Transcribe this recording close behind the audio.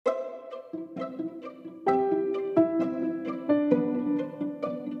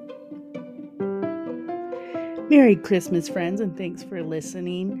Merry Christmas, friends, and thanks for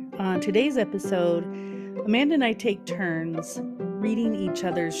listening. On today's episode, Amanda and I take turns reading each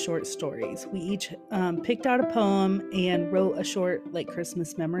other's short stories. We each picked out a poem and wrote a short,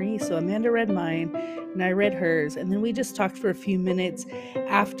 Christmas memory. So Amanda read mine and I read hers, and then we just talked for a few minutes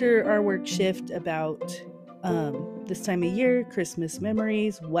after our work shift about this time of year, Christmas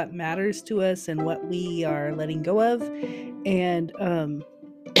memories, what matters to us and what we are letting go of. And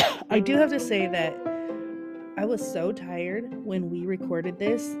I do have to say that I was so tired when we recorded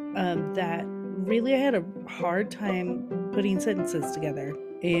this that really I had a hard time putting sentences together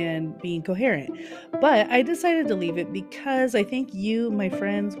and being coherent. But I decided to leave it because I think you, my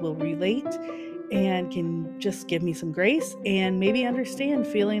friends, will relate and can just give me some grace and maybe understand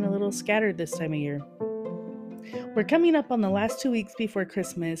feeling a little scattered this time of year. We're coming up on the last 2 weeks before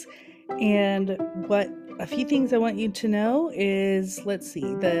Christmas, and a few things I want you to know is,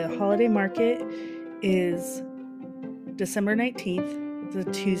 the holiday market is December 19th, the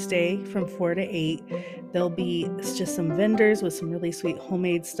Tuesday from 4 to 8. There'll be just some vendors with some really sweet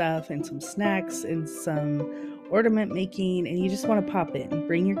homemade stuff and some snacks and some ornament making, and you just want to pop in,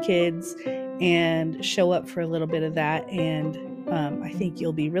 bring your kids and show up for a little bit of that. And I think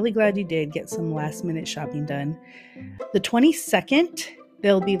you'll be really glad you did get some last minute shopping done. The 22nd,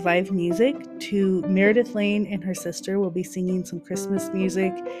 there'll be live music. Meredith Lane and her sister will be singing some Christmas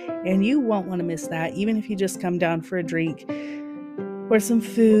music, and you won't want to miss that, even if you just come down for a drink or some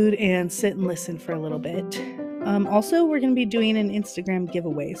food and sit and listen for a little bit. Also, we're going to be doing an Instagram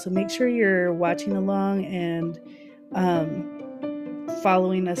giveaway, so make sure you're watching along and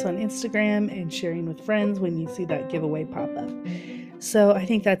following us on Instagram and sharing with friends when you see that giveaway pop up. So I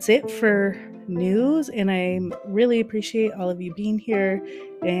think that's it for news, and I really appreciate all of you being here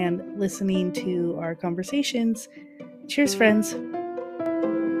and listening to our conversations. Cheers, friends.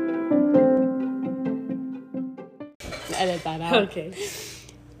 Edit that out. Okay.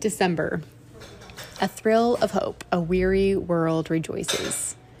 December. A thrill of hope. A weary world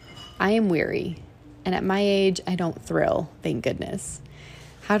rejoices. I am weary, and at my age, I don't thrill, thank goodness.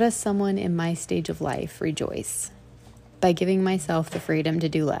 How does someone in my stage of life rejoice? By giving myself the freedom to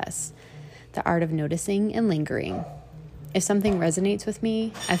do less. The art of noticing and lingering. If something resonates with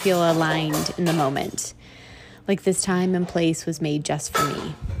me, I feel aligned in the moment. Like this time and place was made just for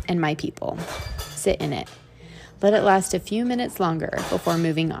me and my people. Sit in it. Let it last a few minutes longer before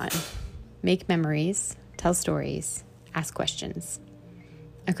moving on. Make memories, tell stories, ask questions.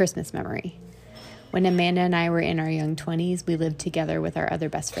 A Christmas memory. When Amanda and I were in our young 20s, we lived together with our other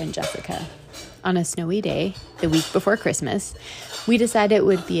best friend, Jessica. On a snowy day, the week before Christmas, we decided it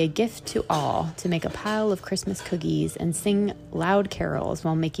would be a gift to all to make a pile of Christmas cookies and sing loud carols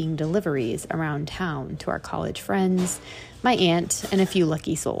while making deliveries around town to our college friends, my aunt, and a few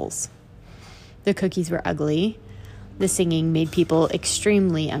lucky souls. The cookies were ugly, the singing made people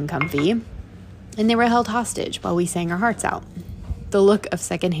extremely uncomfy, and they were held hostage while we sang our hearts out. The look of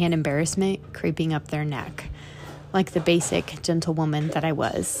secondhand embarrassment creeping up their neck. Like the basic gentlewoman that I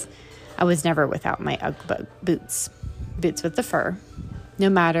was never without my Ugg boots with the fur. No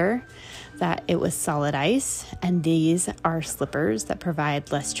matter that it was solid ice, and these are slippers that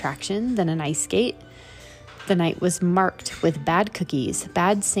provide less traction than an ice skate. The night was marked with bad cookies,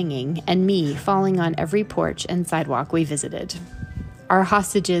 bad singing, and me falling on every porch and sidewalk we visited. Our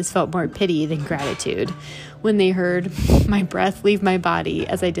hostages felt more pity than gratitude when they heard my breath leave my body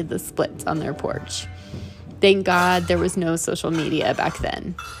as I did the splits on their porch. Thank God there was no social media back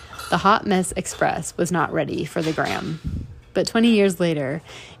then. The Hot Mess Express was not ready for the gram. But 20 years later,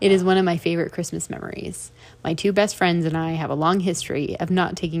 it is one of my favorite Christmas memories. My two best friends and I have a long history of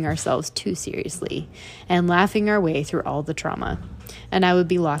not taking ourselves too seriously and laughing our way through all the trauma, and I would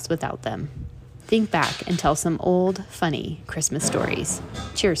be lost without them. Think back and tell some old, funny Christmas stories.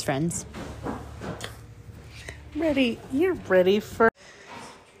 Cheers, friends. Ready? You're ready for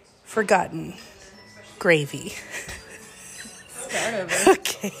Forgotten Gravy. Start over.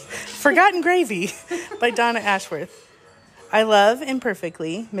 Okay. Forgotten Gravy by Donna Ashworth. I love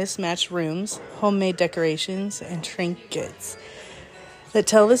imperfectly mismatched rooms, homemade decorations, and trinkets that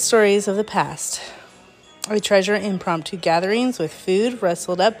tell the stories of the past. I treasure impromptu gatherings with food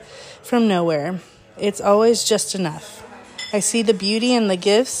rustled up from nowhere. It's always just enough. I see the beauty in the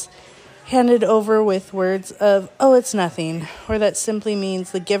gifts handed over with words of, "Oh, it's nothing," or that simply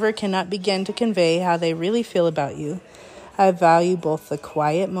means the giver cannot begin to convey how they really feel about you. I value both the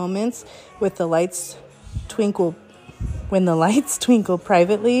quiet moments with the lights twinkle when the lights twinkle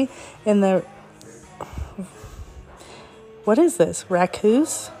privately in the, what is this,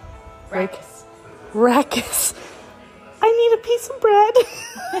 raccoons? Rackus. I need a piece of bread.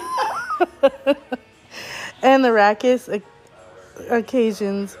 And the raucous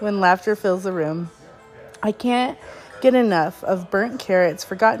occasions when laughter fills the room. I can't get enough of burnt carrots,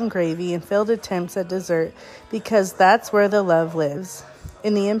 forgotten gravy, and failed attempts at dessert, because that's where the love lives.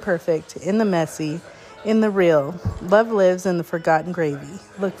 In the imperfect, in the messy, in the real. Love lives in the forgotten gravy.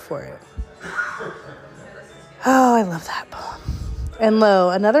 Look for it. Oh, I love that poem. And lo,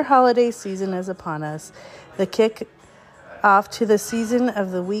 another holiday season is upon us. The kick off to the season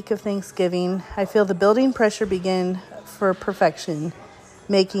of the week of Thanksgiving. I feel the building pressure begin for perfection,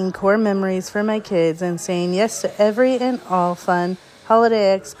 making core memories for my kids and saying yes to every and all fun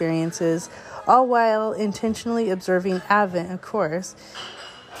holiday experiences, all while intentionally observing Advent, of course.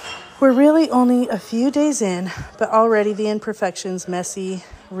 We're really only a few days in, but already the imperfections, messy,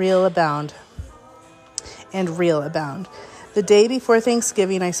 real abound. And real abound. The day before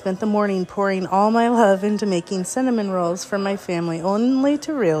Thanksgiving, I spent the morning pouring all my love into making cinnamon rolls for my family, only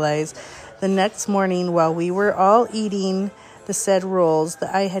to realize the next morning while we were all eating the said rolls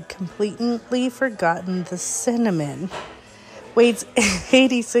that I had completely forgotten the cinnamon. Wade's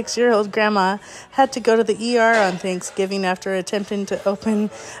 86-year-old grandma had to go to the ER on Thanksgiving after attempting to open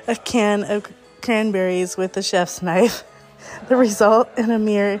a can of cranberries with a chef's knife. The result in a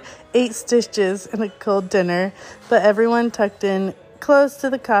mere 8 stitches and a cold dinner, but everyone tucked in close to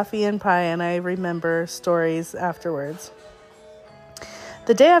the coffee and pie, and I remember stories afterwards.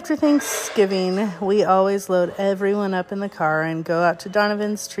 The day after Thanksgiving, we always load everyone up in the car and go out to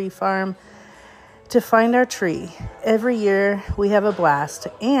Donovan's tree farm to find our tree. Every year we have a blast,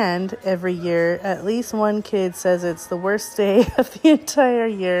 and every year at least one kid says it's the worst day of the entire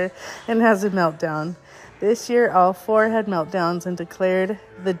year and has a meltdown. This year, all 4 had meltdowns and declared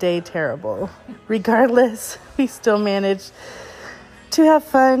the day terrible. Regardless, we still managed to have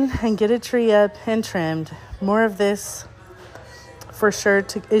fun and get a tree up and trimmed. More of this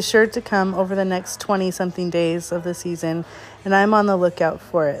is sure to come over the next 20-something days of the season, and I'm on the lookout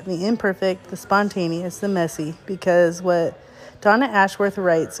for it. The imperfect, the spontaneous, the messy, because what Donna Ashworth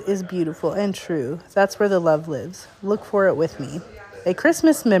writes is beautiful and true. That's where the love lives. Look for it with me. A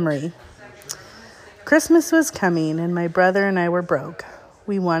Christmas memory. Christmas was coming, and my brother and I were broke.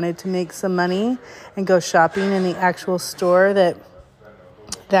 We wanted to make some money and go shopping in the actual store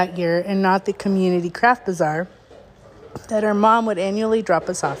that year, and not the community craft bazaar that our mom would annually drop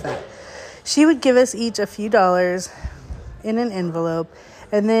us off at. She would give us each a few dollars in an envelope,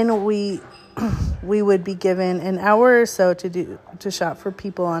 and then we would be given an hour or so to shop for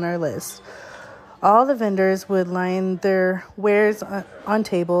people on our list. All the vendors would line their wares on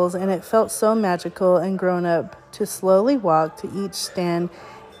tables, and it felt so magical and grown up to slowly walk to each stand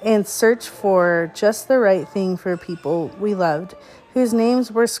and search for just the right thing for people we loved, whose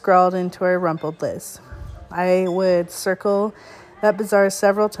names were scrawled into our rumpled list. I would circle that bazaar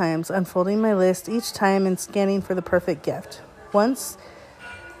several times, unfolding my list each time and scanning for the perfect gift. Once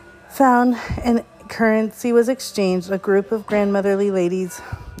found and currency was exchanged, a group of grandmotherly ladies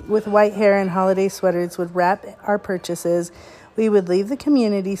with white hair and holiday sweaters would wrap our purchases. We would leave the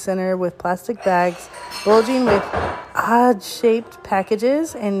community center with plastic bags bulging with odd-shaped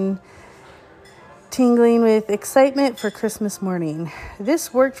packages and tingling with excitement for Christmas morning.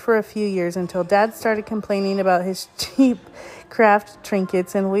 This worked for a few years until Dad started complaining about his cheap craft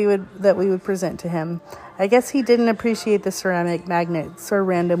trinkets and we would present to him. I guess he didn't appreciate the ceramic magnets or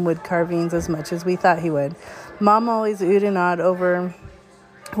random wood carvings as much as we thought he would. Mom always oohed and awed over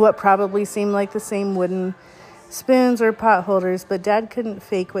what probably seemed like the same wooden spoons or pot holders, but Dad couldn't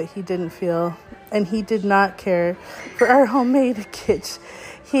fake what he didn't feel, and he did not care for our homemade kitsch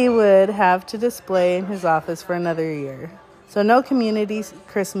he would have to display in his office for another year. So no community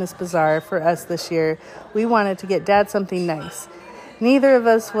Christmas bazaar for us this year. We wanted to get Dad something nice. Neither of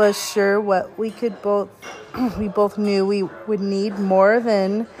us was sure what we both knew we would need more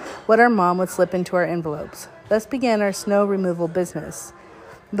than what our mom would slip into our envelopes. Thus began our snow removal business.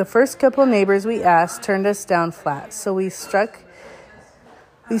 The first couple neighbors we asked turned us down flat, so we struck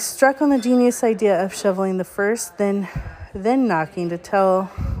on the genius idea of shoveling the first, then knocking to tell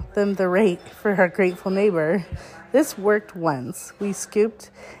them the rate for our grateful neighbor. This worked once. We scooped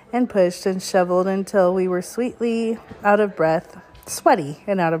and pushed and shoveled until we were sweaty and out of breath.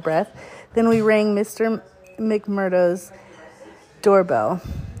 Then we rang Mr. McMurdo's doorbell,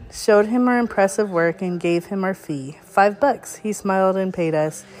 showed him our impressive work, and gave him our fee, $5. He smiled and paid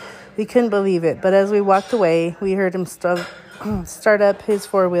us. We couldn't believe it, but as we walked away, we heard him start up his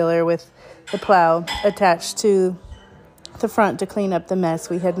four-wheeler with the plow attached to the front to clean up the mess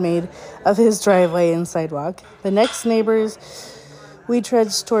we had made of his driveway and sidewalk. The next neighbors we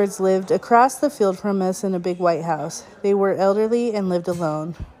trudged towards lived across the field from us in a big white house. They were elderly and lived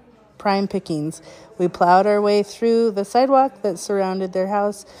alone. Prime pickings. We plowed our way through the sidewalk that surrounded their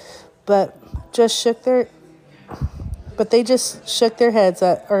house, but they just shook their heads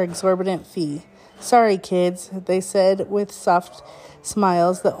at our exorbitant fee. Sorry, kids, they said with soft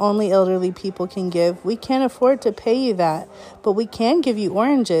smiles that only elderly people can give. We can't afford to pay you that, but we can give you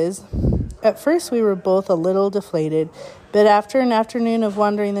oranges. At first, we were both a little deflated, but after an afternoon of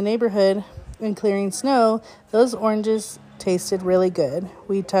wandering the neighborhood and clearing snow, those oranges tasted really good.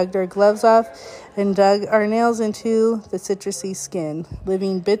 We tugged our gloves off and dug our nails into the citrusy skin,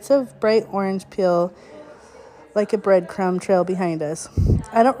 leaving bits of bright orange peel like a breadcrumb trail behind us.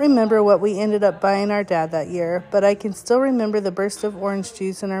 I don't remember what we ended up buying our dad that year, but I can still remember the burst of orange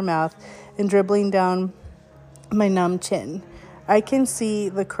juice in our mouth and dribbling down my numb chin. I can see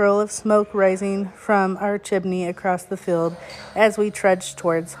the curl of smoke rising from our chimney across the field as we trudged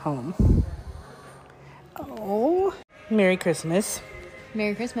towards home. Oh, Merry Christmas.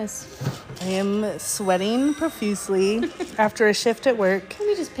 Merry Christmas. I am sweating profusely after a shift at work. Let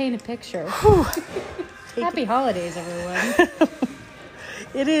me just paint a picture. Happy holidays, everyone.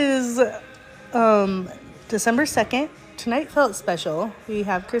 It is December 2nd. Tonight felt special. We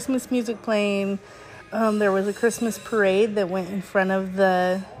have Christmas music playing. There was a Christmas parade that went in front of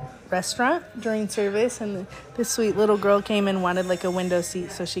the restaurant during service, and this sweet little girl came and wanted like a window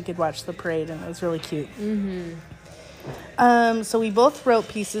seat so she could watch the parade, and it was really cute. Mm-hmm. So we both wrote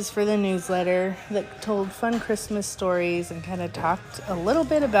pieces for the newsletter that told fun Christmas stories and kind of talked a little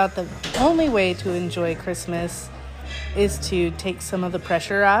bit about the only way to enjoy Christmas is to take some of the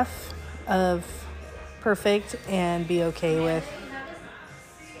pressure off of perfect and be okay with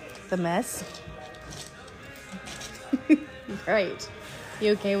the mess. Right. Be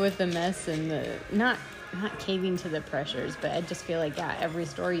okay with the mess and the not caving to the pressures, but I just feel like every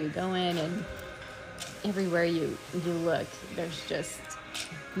store you go in and everywhere you look, there's just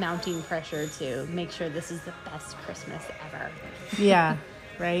mounting pressure to make sure this is the best Christmas ever. Yeah,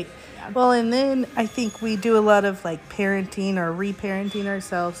 right. Yeah. Well, and then I think we do a lot of like parenting or reparenting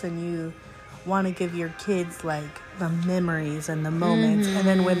ourselves, and you want to give your kids like the memories and the moments. Mm-hmm. And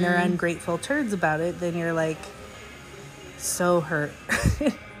then when they're ungrateful turds about it, then you're like so hurt.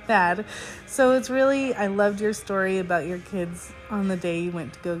 Bad. So it's really, I loved your story about your kids on the day you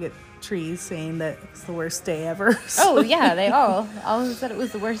went to go get trees, saying that it's the worst day ever. Oh yeah, they all said it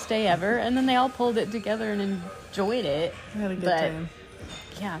was the worst day ever, and then they all pulled it together and enjoyed it. I had a good time.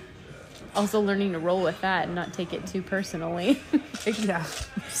 Yeah. Also learning to roll with that and not take it too personally. Yeah.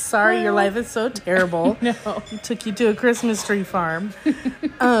 Sorry, your life is so terrible. No. It took you to a Christmas tree farm.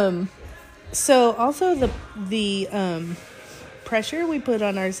 So also the pressure we put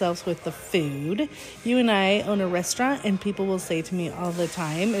on ourselves with the food. You and I own a restaurant, and people will say to me all the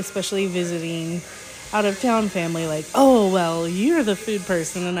time, especially visiting out of town family, like, oh, well, you're the food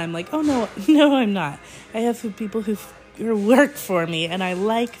person. And I'm like, oh, no, I'm not. I have food people who work for me, and I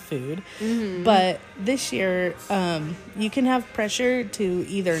like food. Mm-hmm. But this year, you can have pressure to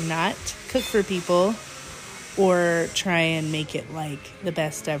either not cook for people or try and make it like the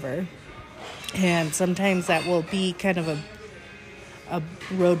best ever. And sometimes that will be kind of a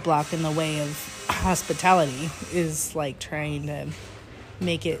roadblock in the way of hospitality, is like trying to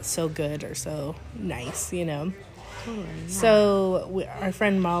make it so good or so nice, you know. Totally, yeah. So our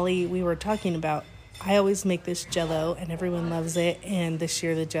friend Molly, we were talking about, I always make this Jell-O and everyone loves it, and this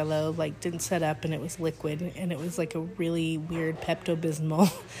year the Jell-O like didn't set up and it was liquid, and it was like a really weird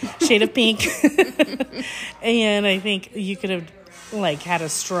Pepto-Bismol shade of pink. And I think you could have like had a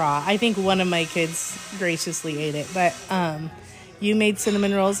straw. I think one of my kids graciously ate it, but you made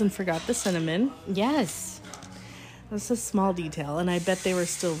cinnamon rolls and forgot the cinnamon. Yes. That's a small detail, and I bet they were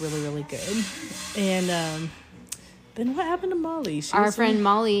still really, really good. And then what happened to Molly? Our friend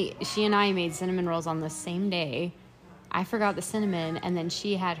Molly, she and I made cinnamon rolls on the same day. I forgot the cinnamon, and then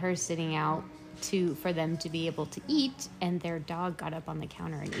she had hers sitting out for them to be able to eat, and their dog got up on the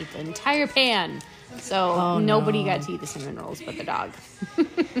counter and ate the entire pan. So nobody got to eat the cinnamon rolls but the dog.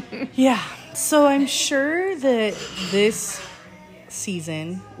 Yeah. So I'm sure that this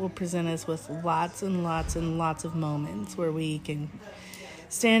season will present us with lots and lots and lots of moments where we can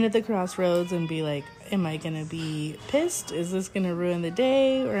stand at the crossroads and be like, am I gonna be pissed? Is this gonna ruin the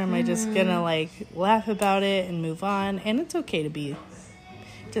day? Or am I just gonna like laugh about it and move on? And it's okay to be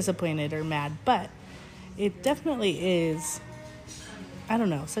disappointed or mad, but it definitely is, I don't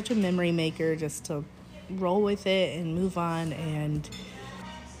know, such a memory maker just to roll with it and move on and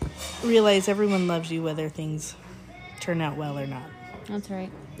realize everyone loves you whether things turn out well or not. That's right.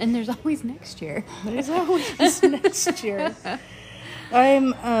 And there's always next year. There's always next year.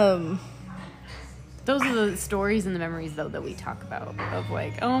 Those are the stories and the memories, though, that we talk about of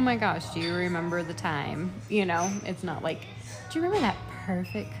like, oh my gosh, do you remember the time? You know, it's not like, do you remember that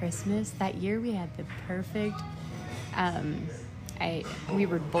perfect Christmas? That year we had the perfect, we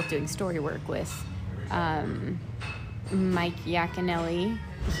were both doing story work with Mike Yaconelli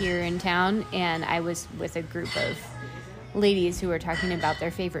here in town, and I was with a group of ladies who were talking about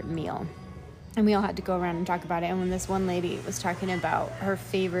their favorite meal. And we all had to go around and talk about it. And when this one lady was talking about her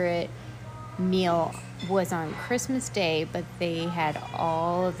favorite meal was on Christmas Day, but they had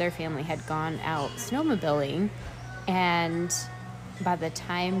all of their family had gone out snowmobiling, and by the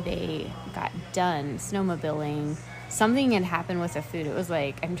time they got done snowmobiling, something had happened with the food. It was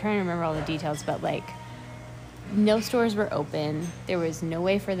like, I'm trying to remember all the details, but like no stores were open. There was no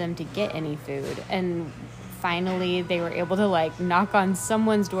way for them to get any food. And finally they were able to like knock on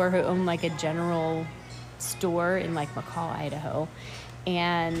someone's door who owned like a general store in like McCall, Idaho.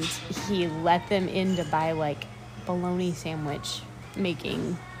 And he let them in to buy like bologna sandwich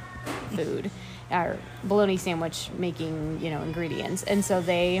making food, or bologna sandwich making, ingredients. And so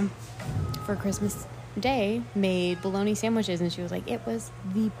they, for Christmas Day, made bologna sandwiches, and she was like, it was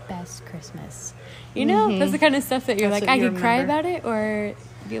the best Christmas. That's the kind of stuff that you're That's like, what I you could cry remember. about it, or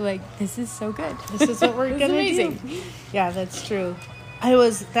be like, this is so good. This is what we're This is gonna amazing. do. Yeah, that's true.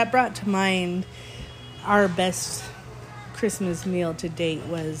 That brought to mind our best Christmas meal to date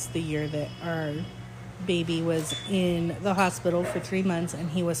was the year that our baby was in the hospital for 3 months,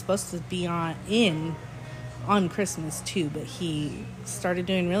 and he was supposed to be on Christmas too, but he started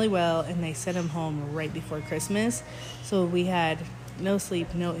doing really well, and they sent him home right before Christmas. So we had no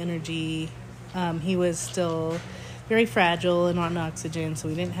sleep, no energy. He was still very fragile and on oxygen, so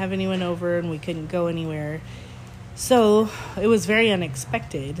we didn't have anyone over, and we couldn't go anywhere. So it was very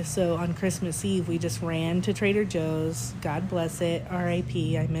unexpected. So on Christmas Eve, we just ran to Trader Joe's. God bless it.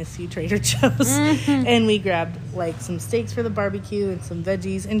 R.I.P. I miss you, Trader Joe's. And we grabbed like some steaks for the barbecue and some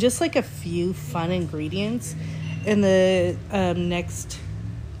veggies and just like a few fun ingredients. And the next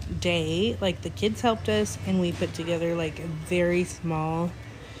day, like the kids helped us, and we put together like a very small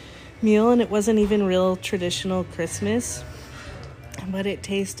meal. And it wasn't even real traditional Christmas, but it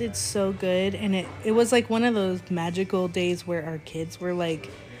tasted so good. And it was like one of those magical days where our kids were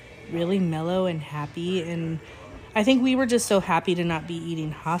like really mellow and happy, and I think we were just so happy to not be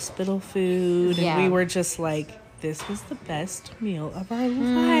eating hospital food. Yeah. And we were just like, this was the best meal of our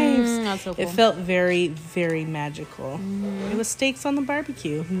lives. That's so cool. It felt very, very magical. It was steaks on the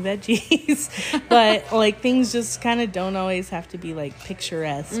barbecue and veggies. But like things just kind of don't always have to be like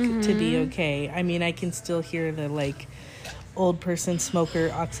picturesque to be okay. I mean, I can still hear the like old person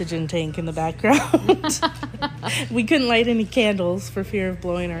smoker oxygen tank in the background. We couldn't light any candles for fear of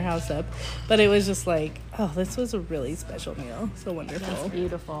blowing our house up, but it was just like, oh, this was a really special meal. So wonderful. That's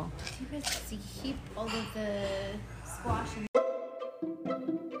beautiful. You guys keep all of the squash and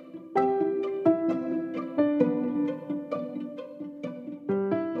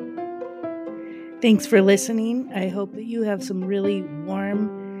Thanks for listening. I hope that you have some really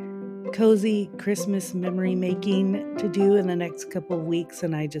warm, cozy Christmas memory making to do in the next couple of weeks,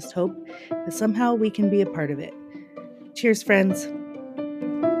 and I just hope that somehow we can be a part of it. Cheers, friends.